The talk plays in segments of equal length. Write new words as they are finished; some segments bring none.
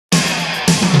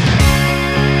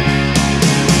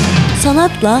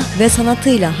Sanatla ve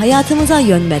sanatıyla hayatımıza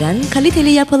yön veren kaliteli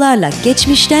yapılarla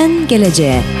geçmişten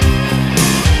geleceğe.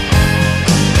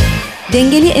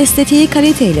 Dengeli estetiği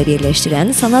kaliteyle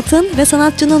birleştiren sanatın ve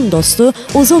sanatçının dostu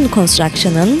Uzun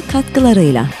Construction'ın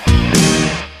katkılarıyla.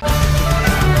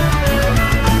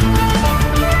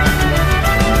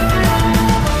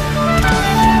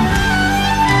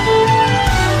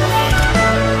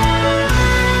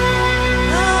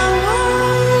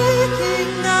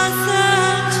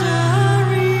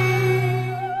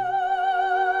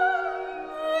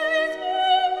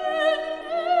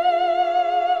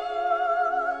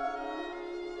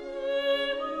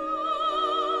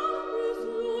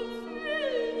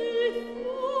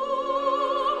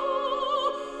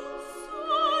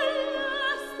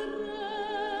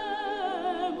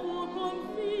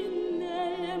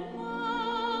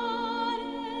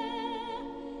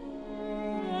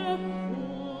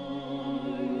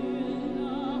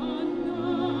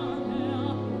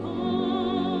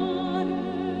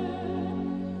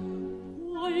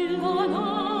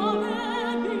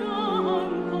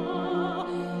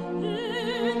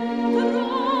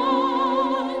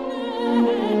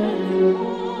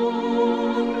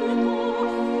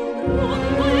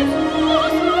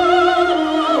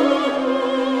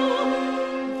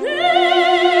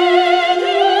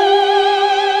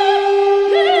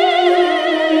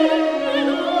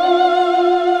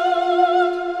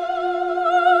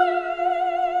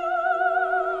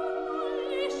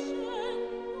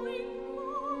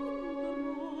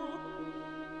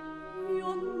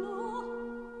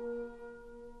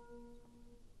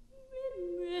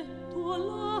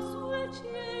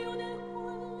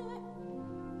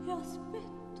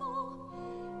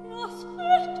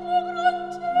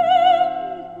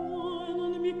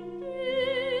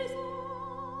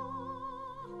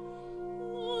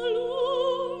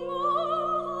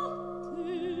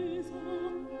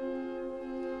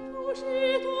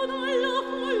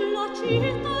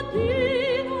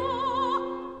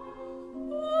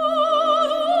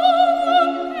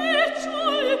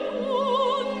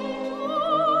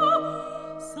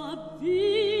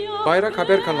 Bayrak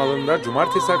Haber kanalında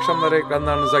cumartesi akşamları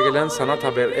ekranlarınıza gelen Sanat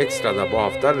Haber Ekstra'da bu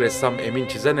hafta ressam Emin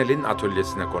Çizenel'in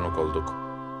atölyesine konuk olduk.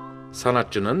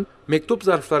 Sanatçının mektup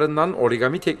zarflarından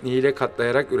origami tekniğiyle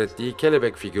katlayarak ürettiği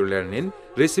kelebek figürlerinin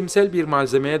resimsel bir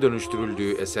malzemeye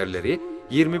dönüştürüldüğü eserleri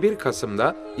 21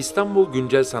 Kasım'da İstanbul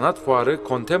Güncel Sanat Fuarı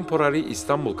Contemporary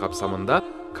İstanbul kapsamında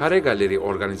Kare Galeri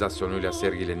organizasyonuyla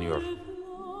sergileniyor.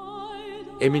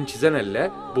 Emin Çizenel'le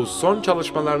bu son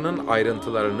çalışmalarının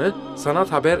ayrıntılarını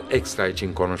Sanat Haber Ekstra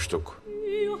için konuştuk.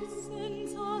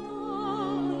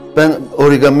 Ben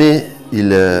origami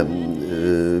ile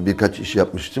birkaç iş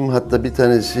yapmıştım. Hatta bir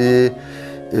tanesi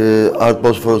Art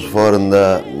Bosphorus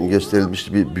Fuarı'nda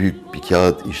gösterilmişti, bir büyük bir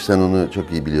kağıt iş. Sen onu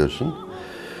çok iyi biliyorsun.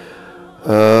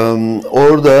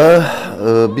 Orada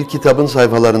bir kitabın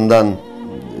sayfalarından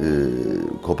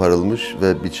koparılmış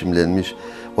ve biçimlenmiş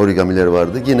origamiler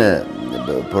vardı. Yine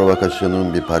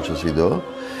provokasyonun bir parçasıydı o.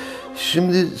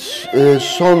 Şimdi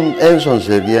en son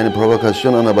sergi, yani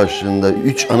provokasyon ana başlığında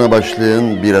 3 ana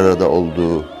başlığın bir arada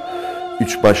olduğu,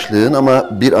 3 başlığın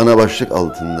ama bir ana başlık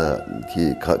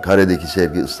altındaki karedeki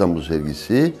sergi, İstanbul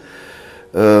sergisi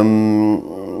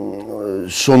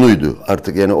sonuydu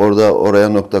artık, yani oraya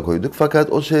nokta koyduk.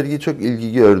 Fakat o sergi çok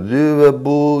ilgi gördü ve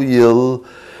bu yıl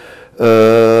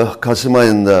Kasım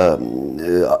ayında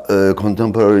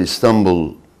Contemporary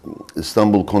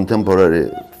İstanbul Contemporary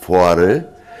Fuarı,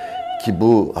 ki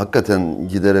bu hakikaten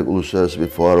giderek uluslararası bir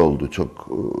fuar oldu. Çok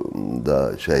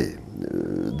da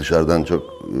dışarıdan çok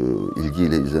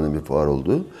ilgiyle izlenen bir fuar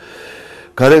oldu.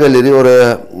 Kare Galeri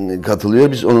oraya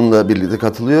katılıyor, biz onunla birlikte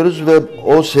katılıyoruz ve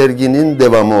o serginin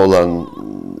devamı olan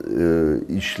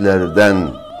işlerden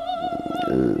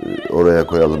oraya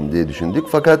koyalım diye düşündük.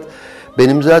 Fakat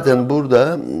benim zaten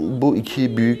burada bu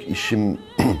iki büyük işim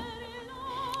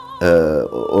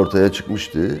ortaya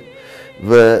çıkmıştı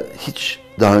ve hiç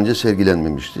daha önce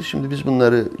sergilenmemişti. Şimdi biz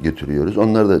bunları götürüyoruz.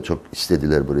 Onlar da çok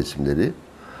istediler bu resimleri.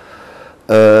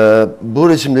 Bu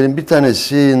resimlerin bir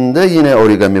tanesinde yine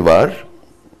origami var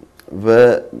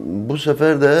ve bu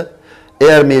sefer de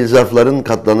Airmail zarfların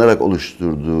katlanarak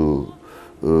oluşturduğu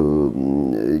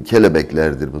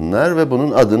kelebeklerdir bunlar ve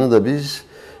bunun adını da biz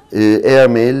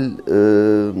Airmail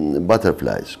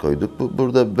Butterflies koyduk.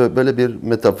 Burada böyle bir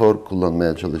metafor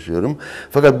kullanmaya çalışıyorum.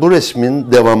 Fakat bu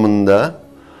resmin devamında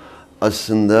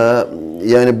aslında,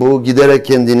 yani bu giderek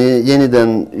kendini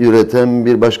yeniden üreten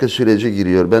bir başka sürece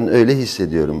giriyor. Ben öyle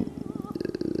hissediyorum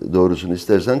doğrusunu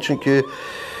istersen. Çünkü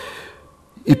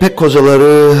İpek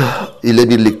kozaları ile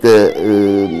birlikte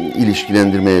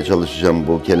ilişkilendirmeye çalışacağım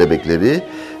bu kelebekleri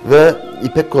ve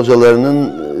ipek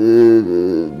kozalarının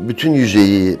bütün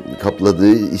yüzeyi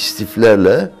kapladığı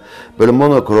istiflerle böyle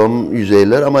monokrom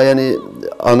yüzeyler ama yani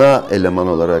ana eleman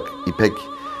olarak ipek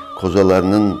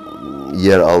kozalarının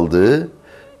yer aldığı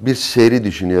bir seri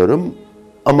düşünüyorum.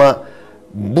 Ama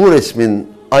bu resmin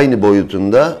aynı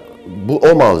boyutunda bu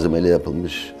o malzemeyle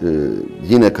yapılmış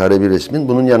yine kare bir resmin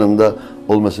bunun yanında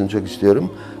olmasını çok istiyorum.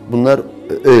 Bunlar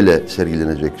öyle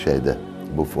sergilenecek şeyde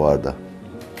bu fuarda.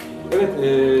 Evet,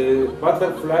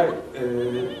 Butterfly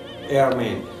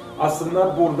Airmail.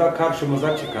 Aslında burada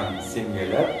karşımıza çıkan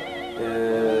simgeler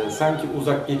sanki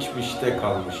uzak geçmişte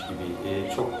kalmış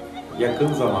gibi. Çok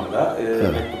yakın zamanda evet.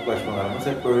 mektuplaşmalarımız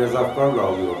hep böyle zarflarla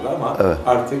alıyordu ama evet.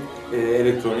 artık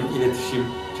elektronik iletişim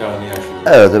çağını yaşıyoruz.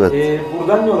 Evet, evet.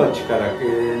 Buradan yola çıkarak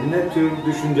ne tür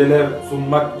düşünceler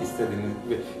sunmak istediniz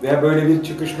veya böyle bir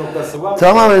çıkış noktası var mı?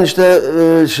 Tamamen işte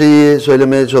şeyi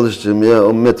söylemeye çalıştığım ya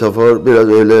o metafor biraz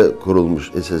öyle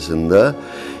kurulmuş esasında.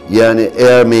 Yani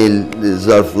Airmail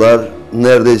zarflar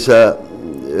neredeyse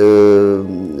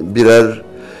birer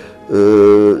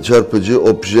çarpıcı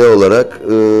obje olarak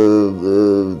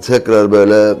tekrar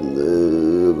böyle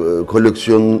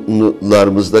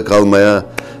koleksiyonlarımızda kalmaya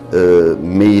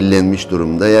meyillenmiş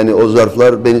durumda. Yani o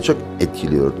zarflar beni çok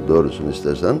etkiliyordu doğrusunu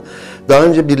istersen. Daha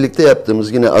önce birlikte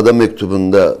yaptığımız yine ada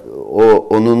mektubunda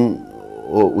onun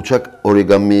uçak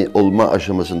origami olma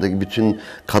aşamasındaki bütün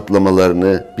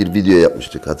katlamalarını bir video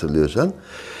yapmıştık hatırlıyorsan.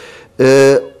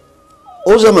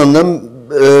 O zamandan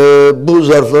bu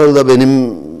zarflarla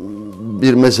benim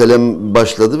bir meselem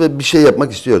başladı ve bir şey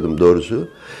yapmak istiyordum doğrusu.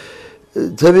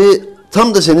 Tabii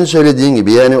tam da senin söylediğin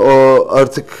gibi yani o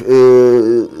artık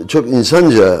çok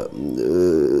insanca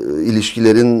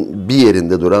ilişkilerin bir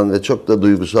yerinde duran ve çok da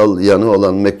duygusal yanı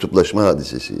olan mektuplaşma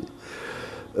hadisesi.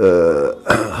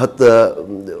 Hatta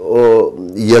o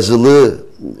yazılı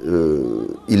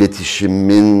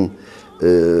iletişimin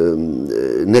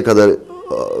ne kadar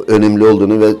önemli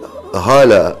olduğunu ve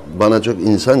hala bana çok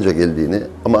insanca geldiğini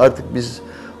ama artık biz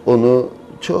onu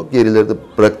çok gerilerde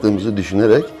bıraktığımızı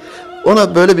düşünerek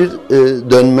ona böyle bir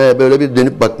dönme, böyle bir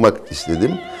dönüp bakmak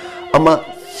istedim. Ama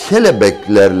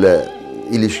kelebeklerle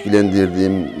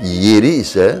ilişkilendirdiğim yeri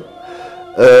ise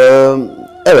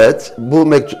evet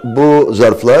bu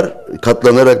zarflar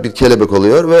katlanarak bir kelebek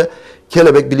oluyor ve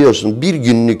kelebek biliyorsun bir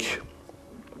günlük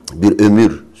bir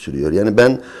ömür sürüyor. Yani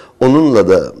ben onunla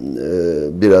da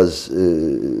biraz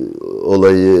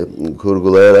olayı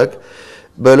kurgulayarak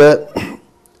böyle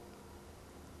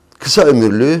kısa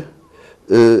ömürlü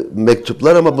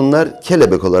mektuplar ama bunlar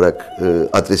kelebek olarak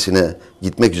adresine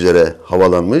gitmek üzere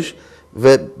havalanmış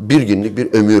ve bir günlük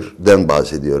bir ömürden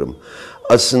bahsediyorum.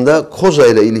 Aslında koza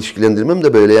ile ilişkilendirmem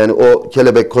de böyle yani o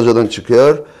kelebek kozadan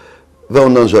çıkıyor ve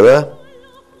ondan sonra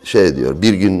şey diyor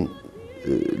bir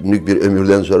günlük bir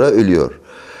ömürden sonra ölüyor.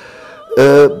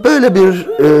 Böyle bir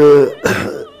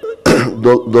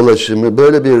dolaşımı,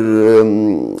 böyle bir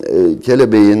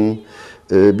kelebeğin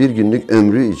bir günlük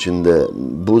ömrü içinde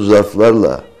bu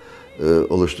zarflarla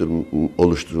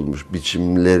oluşturulmuş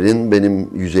biçimlerin benim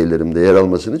yüzeylerimde yer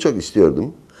almasını çok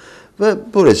istiyordum. Ve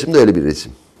bu resim de öyle bir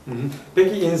resim.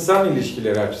 Peki insan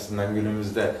ilişkileri açısından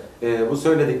günümüzde bu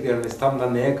söyledikleriniz tam da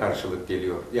neye karşılık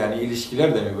geliyor? Yani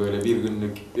ilişkiler de mi böyle bir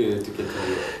günlük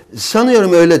tüketiliyor?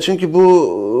 Sanıyorum öyle çünkü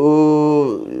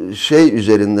bu şey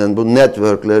üzerinden, bu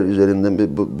networkler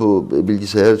üzerinden, bu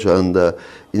bilgisayar çağında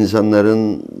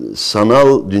insanların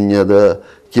sanal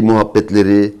dünyadaki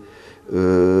muhabbetleri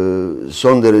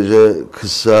son derece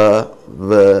kısa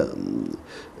ve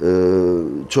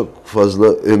çok fazla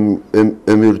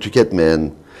ömür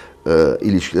tüketmeyen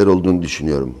ilişkiler olduğunu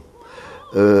düşünüyorum.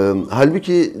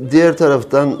 Halbuki diğer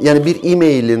taraftan yani bir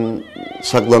e-mailin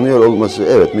saklanıyor olması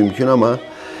evet mümkün ama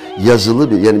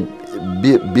yazılı yani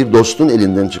bir dostun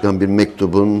elinden çıkan bir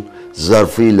mektubun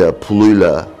zarfıyla,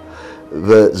 puluyla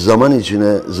ve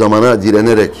zamana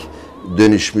direnerek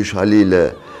dönüşmüş haliyle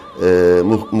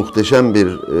muhteşem bir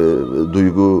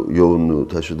duygu yoğunluğu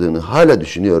taşıdığını hala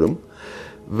düşünüyorum.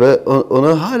 Ve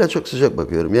ona hala çok sıcak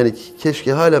bakıyorum. Yani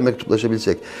keşke hala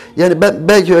mektuplaşabilsek. Yani ben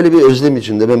belki öyle bir özlem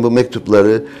içinde ben bu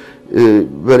mektupları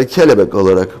böyle kelebek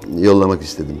olarak yollamak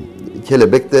istedim.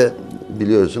 Kelebek de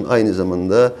biliyorsun aynı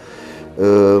zamanda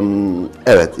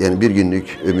evet yani bir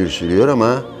günlük ömür sürüyor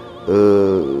ama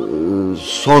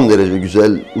son derece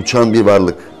güzel uçan bir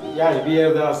varlık. Yani bir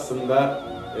yerde aslında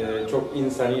çok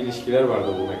insani ilişkiler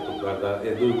vardı bu mektuplarda.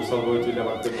 Duygusal boyutuyla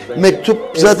baktığımızda. Mektup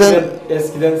zaten...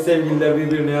 Eskiden sevgililer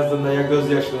birbirine yazdığında ya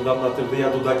gözyaşını damlatırdı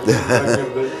ya dudaklarını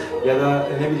bırakırdı ya da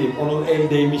ne bileyim onun el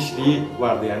değmişliği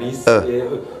vardı yani. Evet.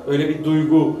 Öyle bir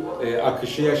duygu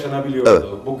akışı yaşanabiliyordu. Evet.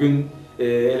 Bugün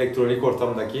elektronik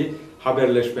ortamdaki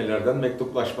haberleşmelerden,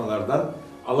 mektuplaşmalardan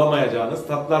alamayacağınız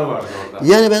tatlar vardı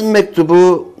orada. Yani ben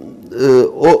mektubu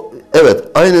evet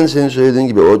aynen senin söylediğin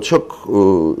gibi o çok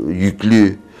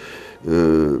yüklü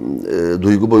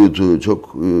duygu boyutu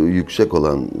çok yüksek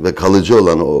olan ve kalıcı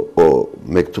olan o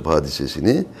mektup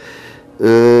hadisesini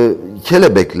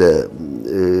kelebekle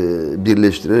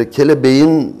birleştirerek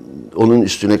kelebeğin onun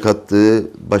üstüne kattığı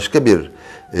başka bir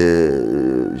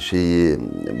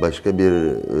başka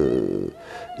bir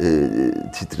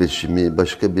titreşimi,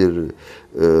 başka bir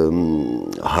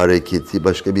hareketi,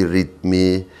 başka bir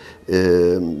ritmi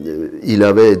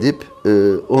ilave edip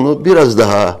onu biraz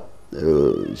daha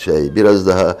biraz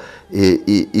daha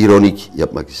ironik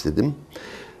yapmak istedim.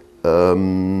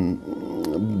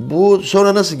 Bu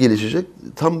sonra nasıl gelişecek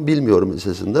tam bilmiyorum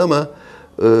esasında ama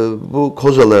bu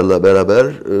kozalarla beraber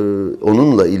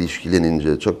onunla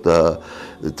ilişkilenince çok daha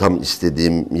tam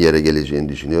istediğim yere geleceğini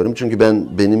düşünüyorum. Çünkü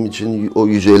benim için o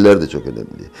yüzeyler de çok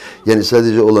önemli. Yani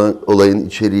sadece olayın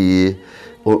içeriği,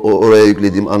 oraya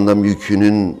yüklediğim anlam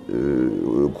yükünün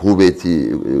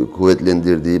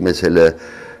kuvvetlendirdiği mesele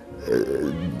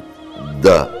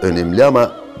da önemli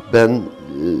ama ben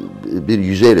bir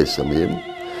yüzey ressamıyım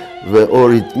ve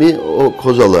o ritmi o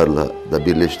kozalarla da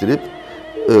birleştirip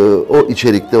o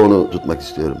içerikte onu tutmak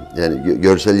istiyorum. Yani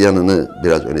görsel yanını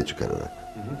biraz öne çıkararak.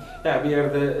 Yani bir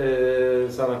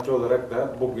yerde sanatçı olarak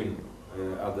da bugün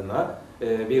adına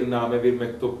bir name, bir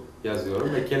mektup yazıyorum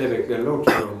ve kelebeklerle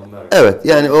uçuyorum bunları. Evet,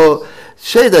 yani o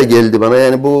şey de geldi bana,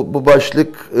 yani bu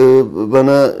başlık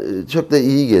bana çok da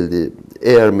iyi geldi.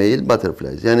 Airmail,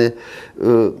 Butterflies. Yani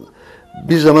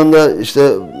bir zamanda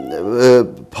işte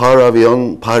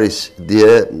Paravion Paris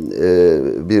diye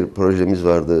bir projemiz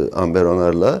vardı Amber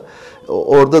Onar'la.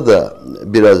 Orada da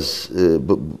biraz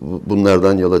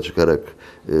bunlardan yola çıkarak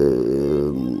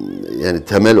yani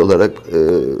temel olarak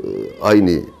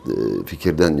aynı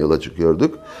fikirden yola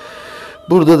çıkıyorduk.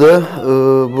 Burada da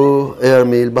bu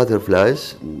Airmail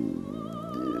Butterflies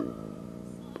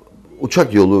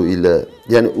uçak yolu ile,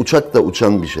 yani uçak da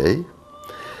uçan bir şey,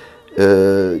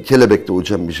 kelebek de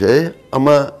uçan bir şey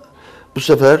ama bu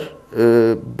sefer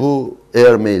bu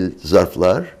Airmail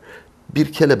zarflar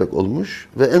bir kelebek olmuş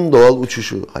ve en doğal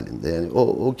uçuşu halinde. Yani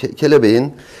o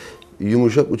kelebeğin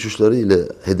yumuşak uçuşları ile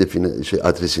hedefine,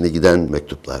 adresine giden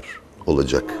mektuplar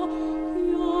olacak.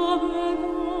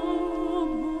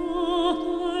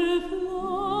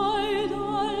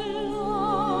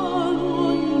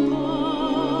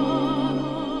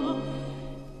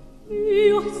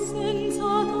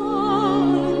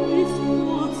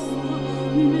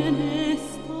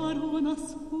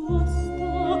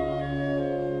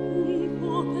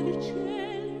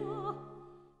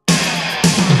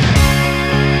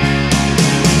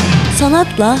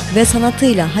 Sanatla ve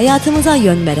sanatıyla hayatımıza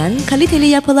yön veren kaliteli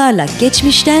yapılarla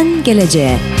geçmişten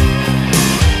geleceğe.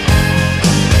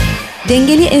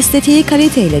 Dengeli estetiği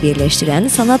kaliteyle birleştiren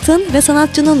sanatın ve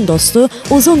sanatçının dostu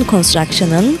Uzun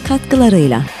Construction'ın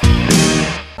katkılarıyla.